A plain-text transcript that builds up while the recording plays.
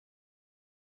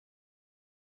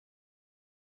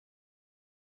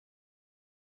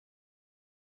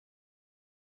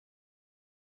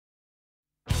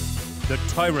The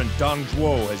tyrant Dong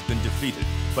Zhuo has been defeated,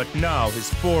 but now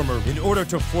his former... In order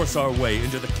to force our way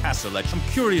into the castle, I'm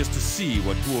curious to see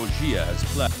what Guo Jia has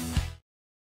planned.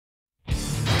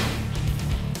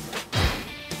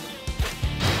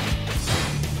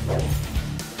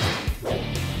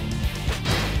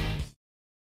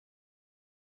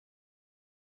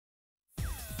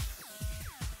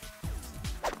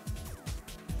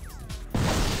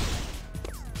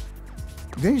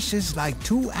 This is like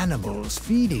two animals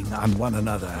feeding on one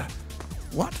another.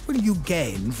 What will you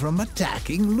gain from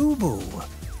attacking Lu Bu?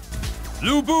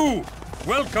 Lu Bu!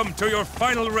 Welcome to your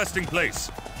final resting place.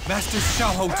 Masters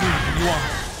Xiahou Du and Yuan,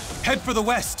 head for the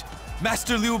west.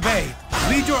 Master Liu Bei,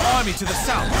 lead your army to the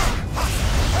south.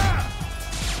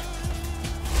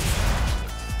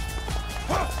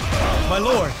 My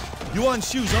lord, Yuan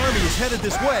Shu's army is headed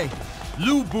this way.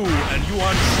 Lu Bu and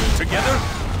Yuan Shu together?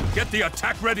 Get the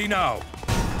attack ready now.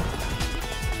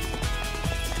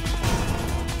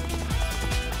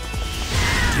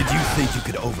 Did you think you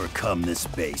could overcome this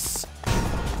base?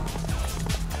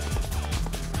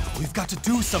 We've got to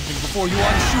do something before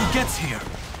Yuan Shu gets here.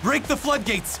 Break the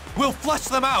floodgates. We'll flush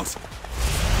them out.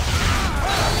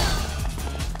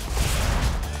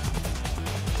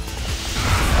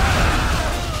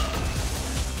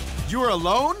 You're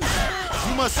alone?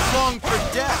 You must long for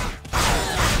death.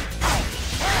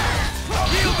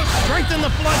 Strengthen the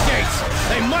floodgates!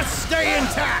 They must stay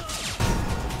intact!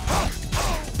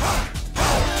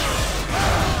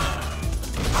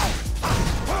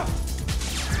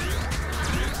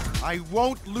 I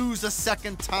won't lose a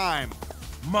second time.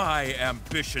 My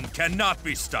ambition cannot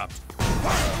be stopped.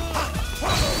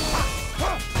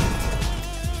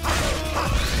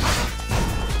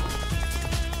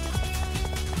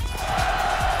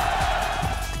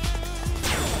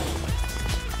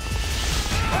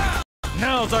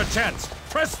 Now's our chance.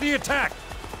 Press the attack.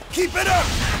 Keep it up!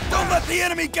 Don't let the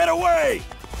enemy get away!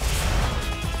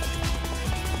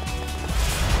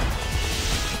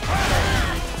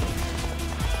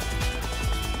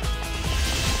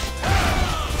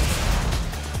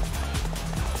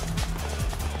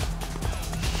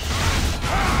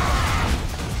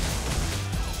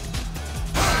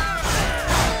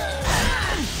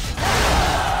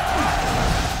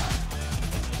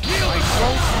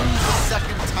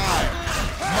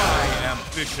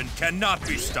 Ambition cannot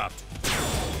be stopped.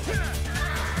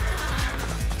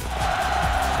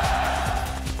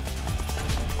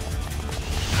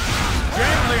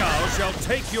 Zhang Liao shall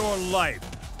take your life.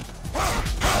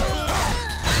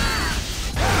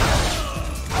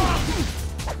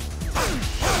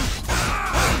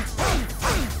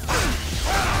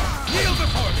 Kneel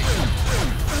before me.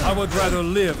 I would rather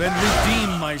live and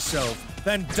redeem myself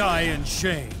than die in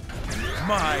shame.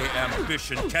 My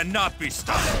ambition cannot be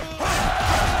stopped.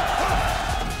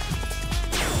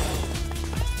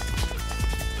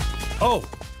 Oh,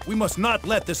 we must not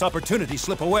let this opportunity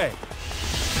slip away.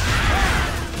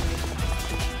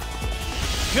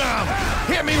 Come,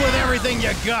 hit me with everything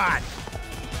you got!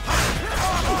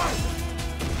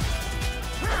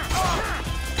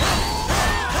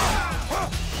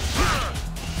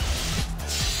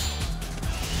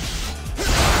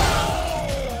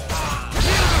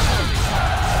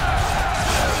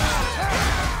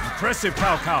 Impressive,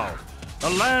 Cao Cao. The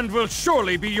land will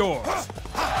surely be yours.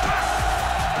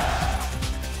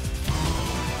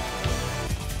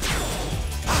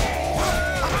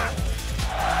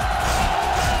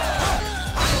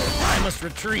 I must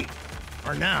retreat.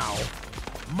 For now.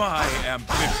 My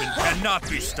ambition cannot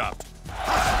be stopped.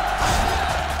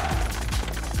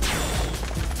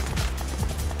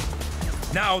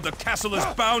 Now the castle is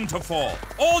bound to fall.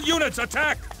 All units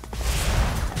attack!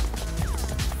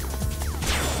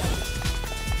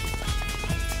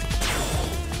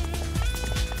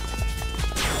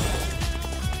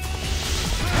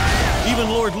 Even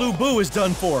Lord Lu Bu is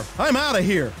done for. I'm out of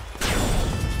here.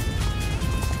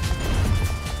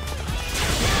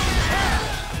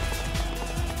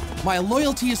 My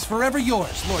loyalty is forever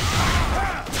yours, Lord.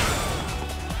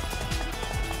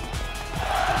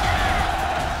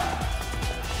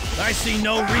 I see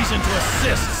no reason to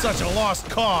assist such a lost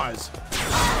cause.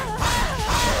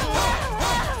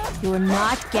 You're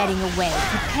not getting away.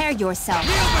 Prepare yourself.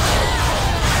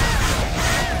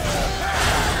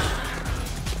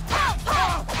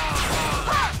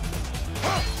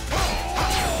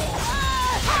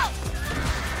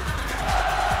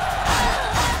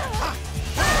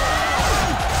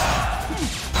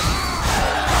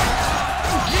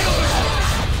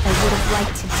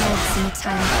 Like to dance in a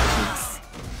time of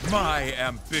peace. My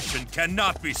ambition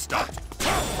cannot be stopped.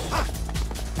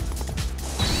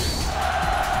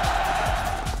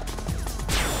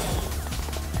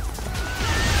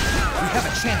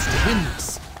 chance to win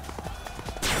this.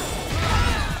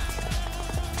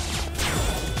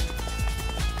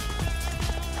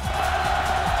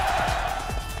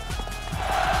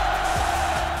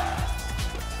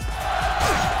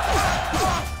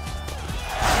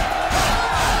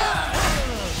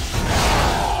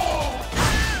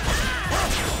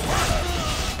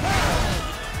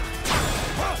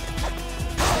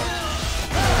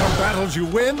 Battles you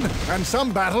win, and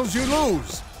some battles you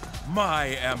lose.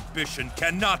 My ambition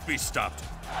cannot be stopped.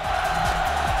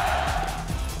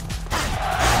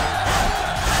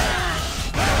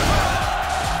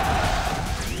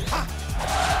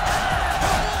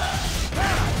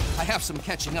 I have some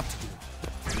catching up to do.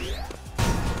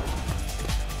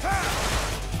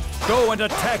 Go and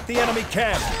attack the enemy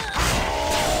camp!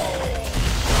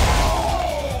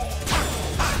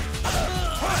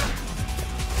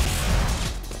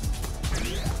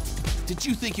 Did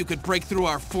you think you could break through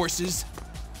our forces?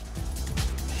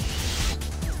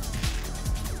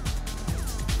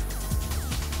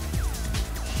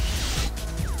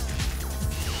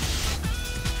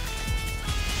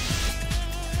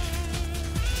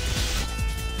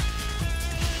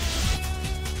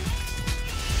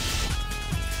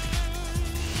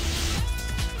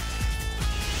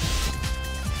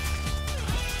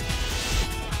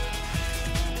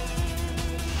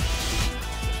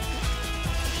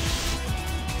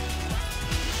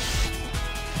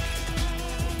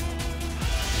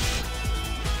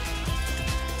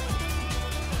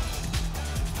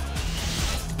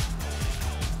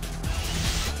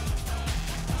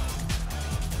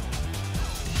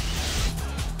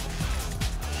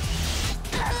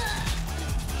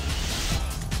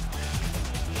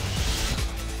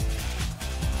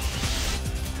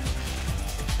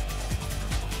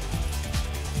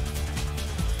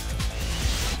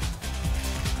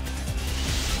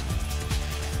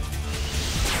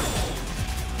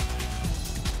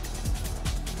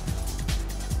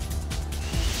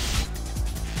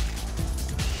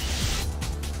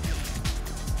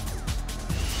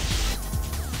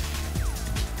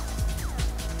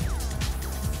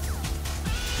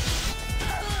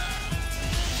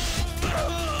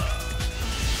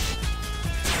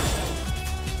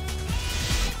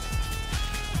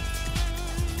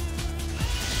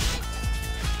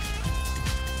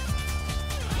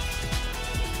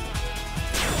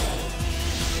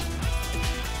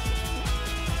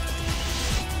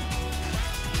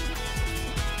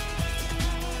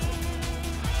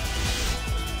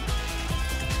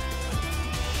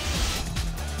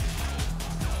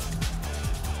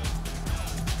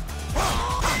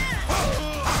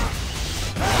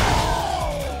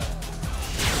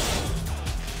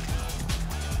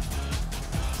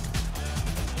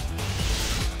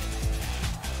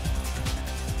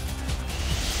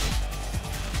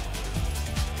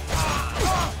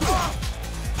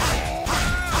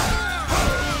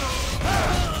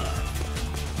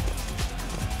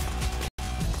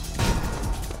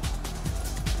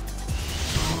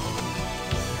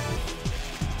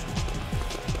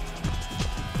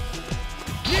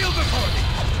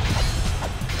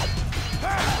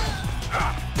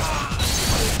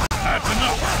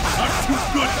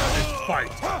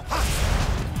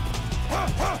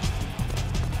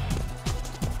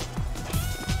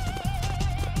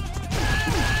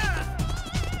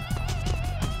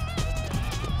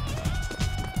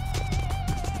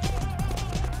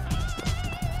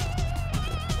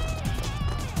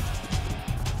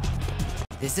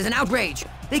 This is an outrage!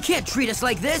 They can't treat us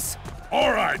like this!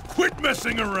 All right, quit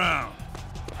messing around!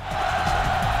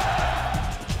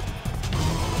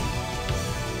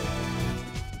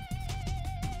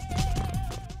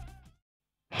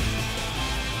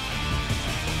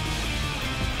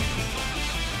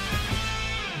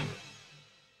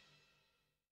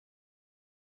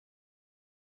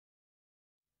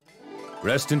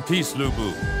 Rest in peace, Lu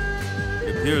Bu.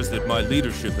 It appears that my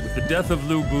leadership, with the death of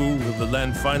Lu Bu, will the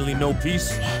land finally know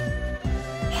peace?